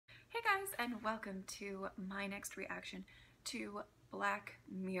Hey guys, and welcome to my next reaction to Black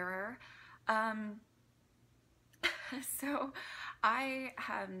Mirror. So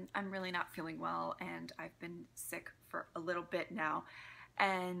I'm really not feeling well, and I've been sick for a little bit now.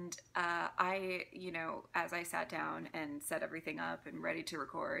 And as I sat down and set everything up and ready to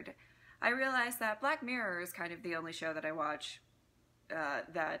record, I realized that Black Mirror is kind of the only show that I watch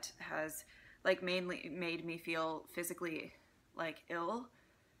that has mainly made me feel physically ill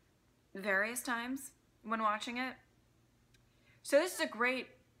various times when watching it. So this is a great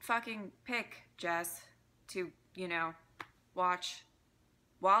fucking pick, Jess, to, watch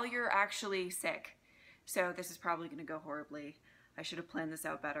while you're actually sick. So this is probably gonna go horribly. I should have planned this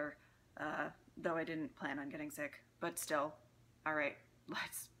out better, though I didn't plan on getting sick, but still. All right,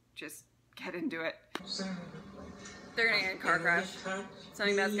 let's just get into it. They're gonna get in a car crash.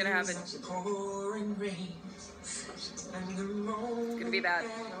 Something bad's gonna happen. It's gonna be bad.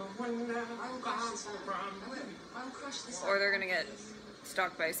 Or they're gonna get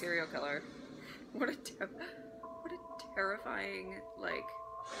stalked by a serial killer. What a terrifying,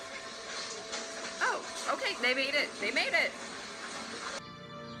 Oh, okay, they made it. They made it.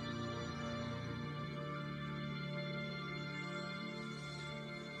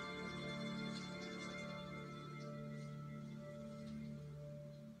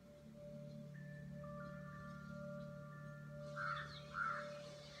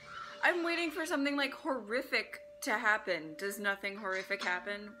 I'm waiting for something horrific to happen. Does nothing horrific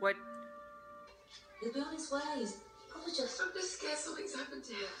happen? What? He'll be on his way. I'm just scared something's happened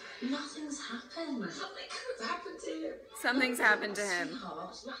to him. Nothing's happened. Something could have happened to him. Something's happened to him.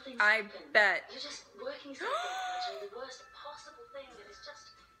 I bet. You're just working something out, the worst possible thing, and it's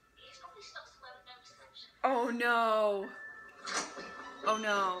probably stuck somewhere with no deception. Oh no. Oh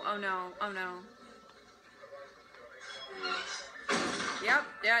no. Oh no. Oh no. Yep,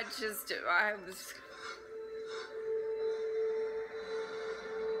 yeah, I was...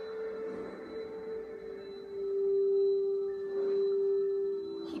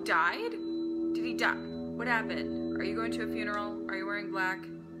 He died? Did he die? What happened? Are you going to a funeral? Are you wearing black?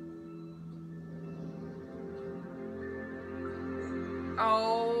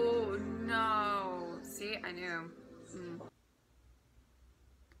 Oh, no. See, I knew.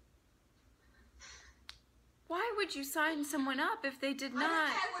 Why would you sign someone up if they did not? I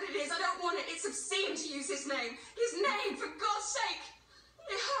don't care what it is. I don't want it. It's obscene to use his name. His name, for God's sake.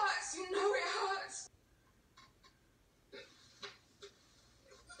 It hurts. You know it hurts.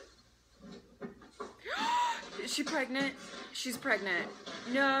 Is she pregnant? She's pregnant.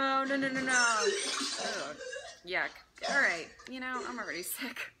 No, no, no, no, no. Ugh. Yuck. All right. I'm already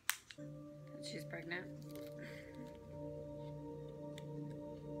sick. She's pregnant.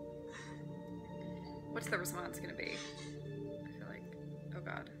 What's the response gonna be? I feel like, oh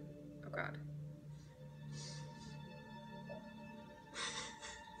God, oh God.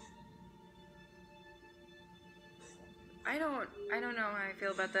 I don't know how I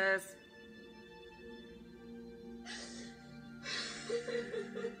feel about this.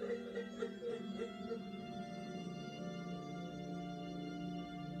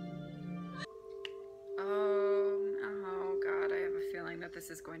 That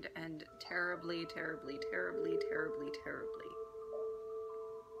this is going to end terribly, terribly, terribly, terribly, terribly,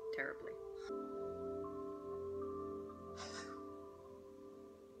 terribly.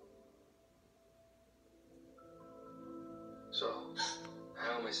 So,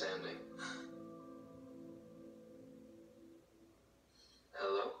 how am I sounding?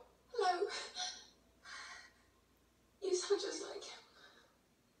 Hello? Hello. You sound just like him.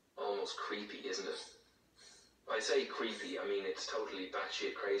 Almost creepy, isn't it? I say creepy, I mean it's totally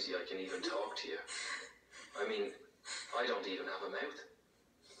batshit crazy I can even talk to you. I mean, I don't even have a mouth.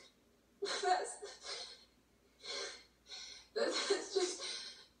 That's just...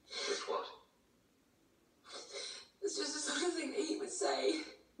 Just what? It's just the sort of thing that he would say.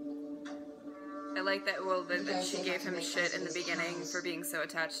 I like that, well, that she gave him shit in the beginning for being so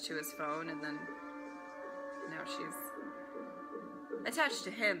attached to his phone, and then now she's attached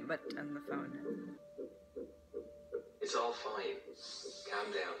to him, but on the phone. It's all fine.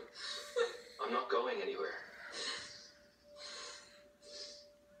 Calm down. I'm not going anywhere.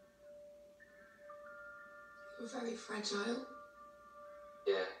 You're very fragile.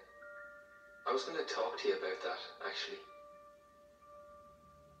 Yeah. I was going to talk to you about that, actually.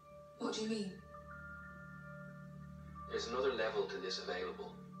 What do you mean? There's another level to this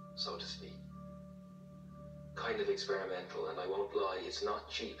available, so to speak. Kind of experimental, and I won't lie, it's not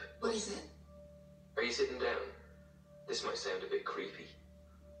cheap. What is it? Are you sitting down? This might sound a bit creepy.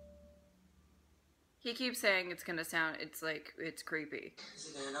 He keeps saying it's gonna sound, it's like, it's creepy.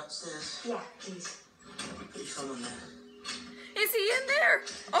 Is he going upstairs? Yeah, please. Put your phone on there. Is he in there?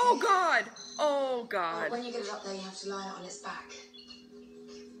 Oh God. Oh God. When you get it up there, you have to lie it on its back.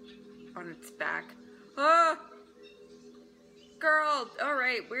 On its back. Ah! Girl,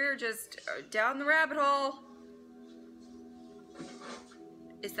 alright, we're just down the rabbit hole.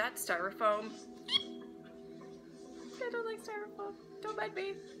 Is that styrofoam? I don't like styrofoam. Don't mind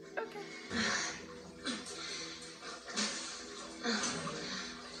me. Okay.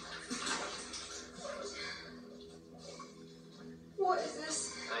 What is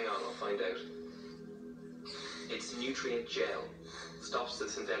this? Hang on, I'll find out. It's nutrient gel. Stops the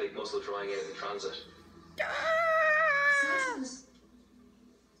synthetic muscle drying out in transit. Ah!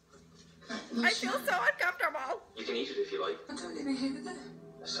 I feel so uncomfortable. You can eat it if you like. I don't even hear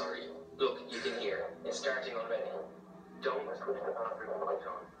it. Sorry. Look, you can hear. It's starting already. Don't switch the bathroom light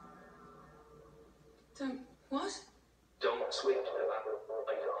on. Don't. What? Don't switch the bathroom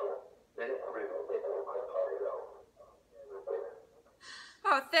light on. Let it brew.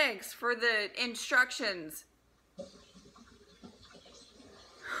 Oh, thanks for the instructions. Oh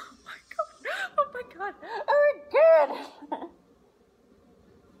my God. Oh my God. Oh my God.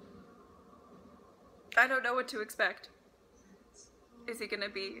 I don't know what to expect. Is he gonna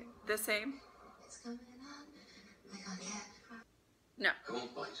be the same? It's coming on. I can't get. No. I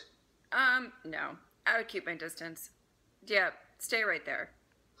won't bite. No. I would keep my distance. Yeah, stay right there.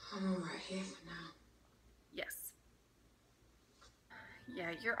 I'm alright here for now. Yes.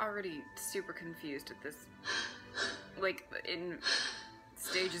 Yeah, you're already super confused at this. Like, in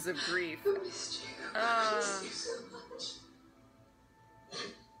stages of grief. I missed you. I missed you so much.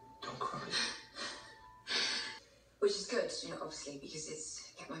 Don't cry. Which is good, you know, obviously, because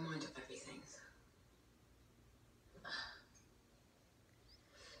it's kept my mind off everything.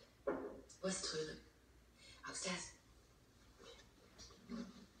 Where's the toilet? Upstairs.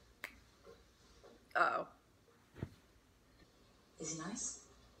 Uh-oh. Is he nice?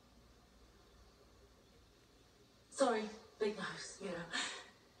 Sorry, big nose, you know.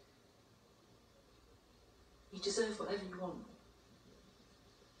 You deserve whatever you want.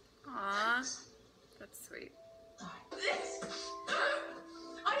 Aw. That's sweet. This!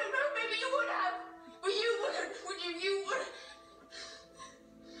 I don't know, maybe you would have! But you wouldn't, would you? You would.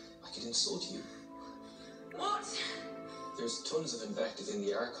 I could insult you. What? There's tons of invective in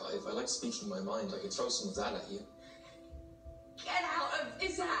the archive. I like speaking my mind. I could throw some of that at you. Get out of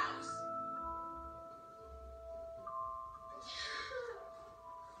his house!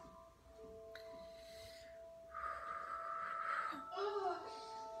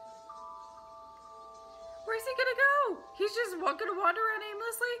 Where's he gonna go? He's just gonna wander around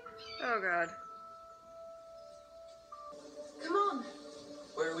aimlessly? Oh God. Come on,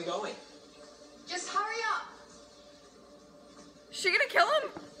 Where are we going? just hurry up! Is she gonna kill him?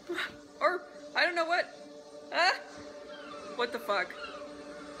 Or, I don't know what. Ah? What the fuck?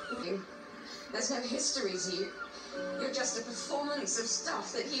 There's no history to you. You're just a performance of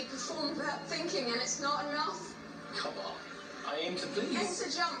stuff that he performed without thinking, and it's not enough. Come on. I aim to Get please. to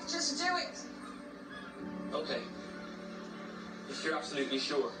jump, just do it. Okay. If you're absolutely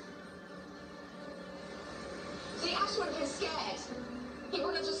sure. See, Ash would have been scared. He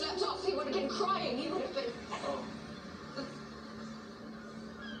would have just leapt off, he would have been crying, he would have been...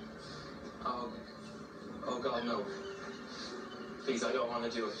 Oh. Oh God, no. Please, I don't want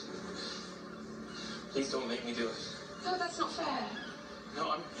to do it. Please don't make me do it. No, that's not fair.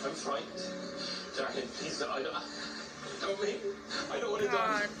 No, I'm frightened. Darling, please don't make me. I don't want to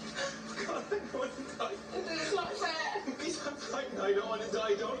die. God. God, I don't want to die. It's not fair. Please, I'm frightened. I don't want to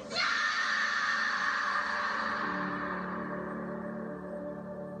die. Don't.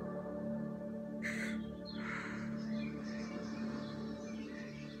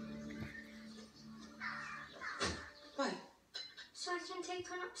 Why? So I can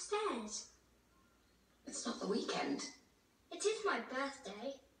take on upstairs. It's not the weekend. It is my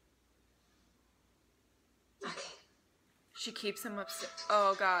birthday. Okay. She keeps him upstairs.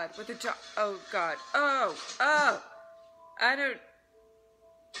 Oh God. With a jaw. Oh God. Oh. Oh. I don't.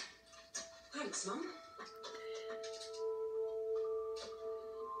 Thanks, Mum.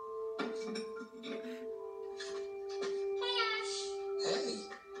 Hey, Ash. Hey.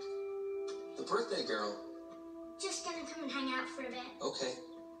 The birthday girl. Just gonna come and hang out for a bit. Okay.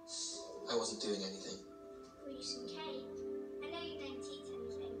 I wasn't doing anything. For you some cake. I know you don't eat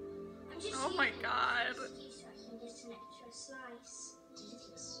anything. I'm just Oh my using it God. as an excuse so I can get an extra slice.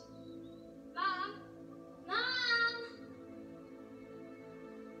 Mom! Mom!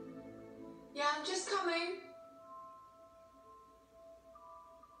 Yeah, I'm just coming.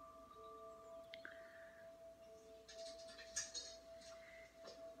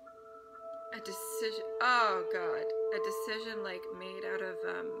 A decision, oh god, a decision like made out of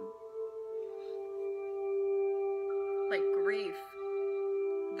like grief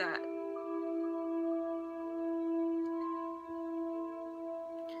that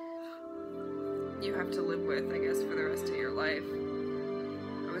you have to live with, I guess, for the rest of your life.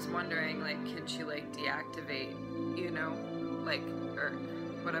 I was wondering, like, can she like deactivate, you know, like, or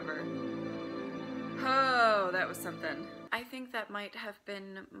whatever. Oh, that was something. I think that might have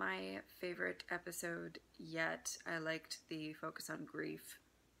been my favorite episode yet. I liked the focus on grief.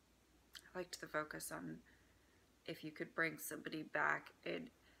 I liked the focus on if you could bring somebody back in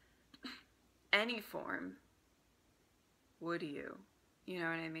any form, would you? You know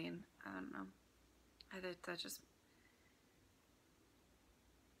what I mean? I don't know. I think that just...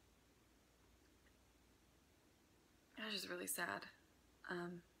 That was just really sad.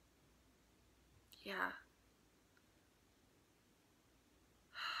 Yeah.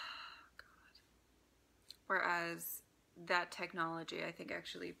 Whereas that technology, I think,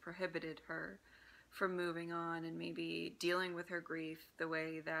 actually prohibited her from moving on and maybe dealing with her grief the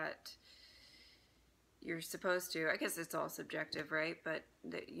way that you're supposed to. I guess it's all subjective, right? But,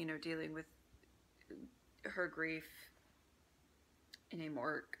 you know, dealing with her grief in a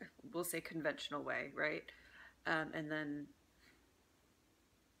more, we'll say, conventional way, right? And then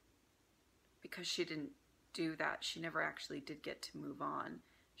because she didn't do that, she never actually did get to move on.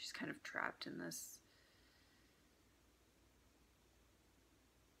 She's kind of trapped in this.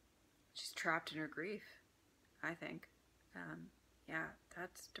 She's trapped in her grief, I think. Yeah,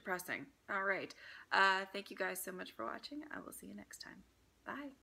 that's depressing. All right. Thank you guys so much for watching. I will see you next time. Bye.